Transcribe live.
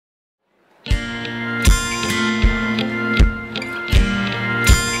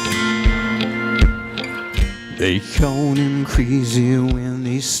They called him crazy when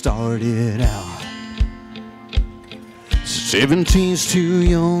they started out. 17's too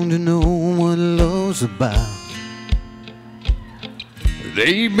young to know what love's about.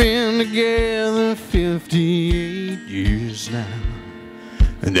 They've been together 58 years now,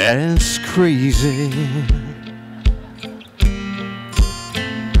 and that's crazy.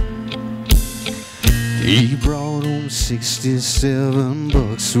 He brought home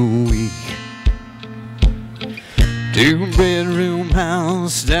 $67 a week. 2-bedroom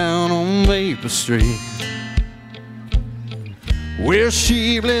house down on Maple Street, where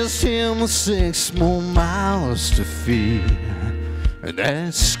she blessed him with 6 more miles to feed. And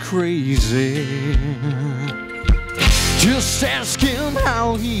that's crazy. Just ask him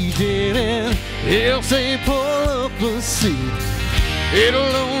how he did it. He'll say pull up a seat.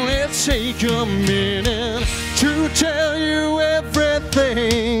 It'll only take a minute to tell you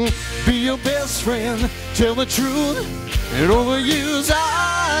everything. Be your best friend, tell the truth, and overuse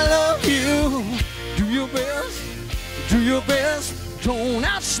I love you. Do your best, do your best. Don't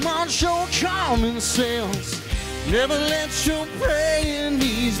outsmart your common sense. Never let your praying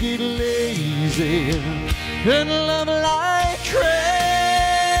knees get lazy and love like crazy.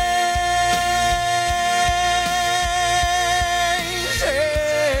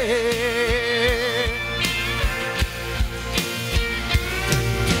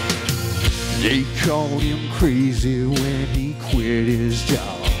 They called him crazy when he quit his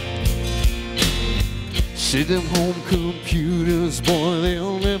job. Said them home computers, boy,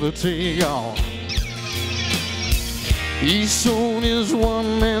 they'll never take off. He sold his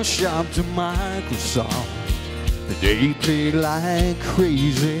one-man shop to Microsoft. They paid like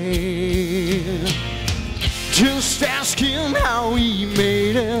crazy. Just ask him how he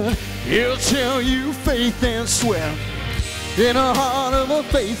made it. He'll tell you faith and sweat in the heart of a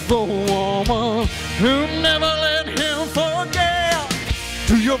faithful woman who never let him forget.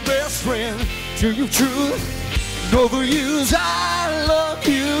 Do your best friend, tell your truth, overuse I love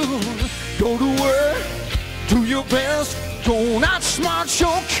you. Go to work, do your best, don't outsmart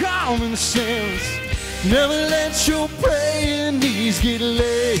your common sense. Never let your praying knees get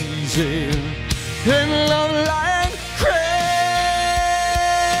lazy and love like crazy.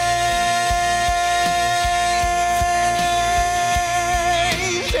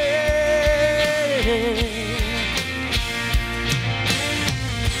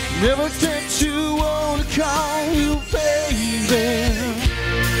 Never get too old to call you baby.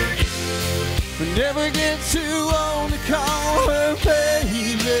 Never get too old to call her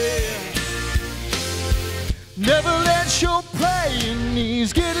baby. Never let your praying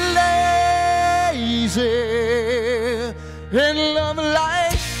knees get lazy and love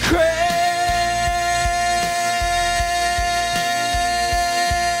like crazy.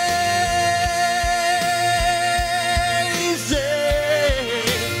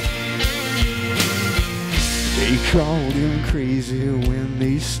 They called him crazy when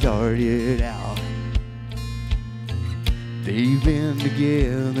they started out. They've been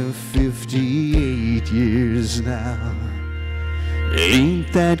together 58 years now.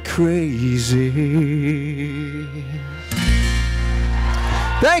 Ain't that crazy?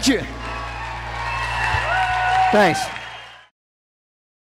 Thank you. Thanks.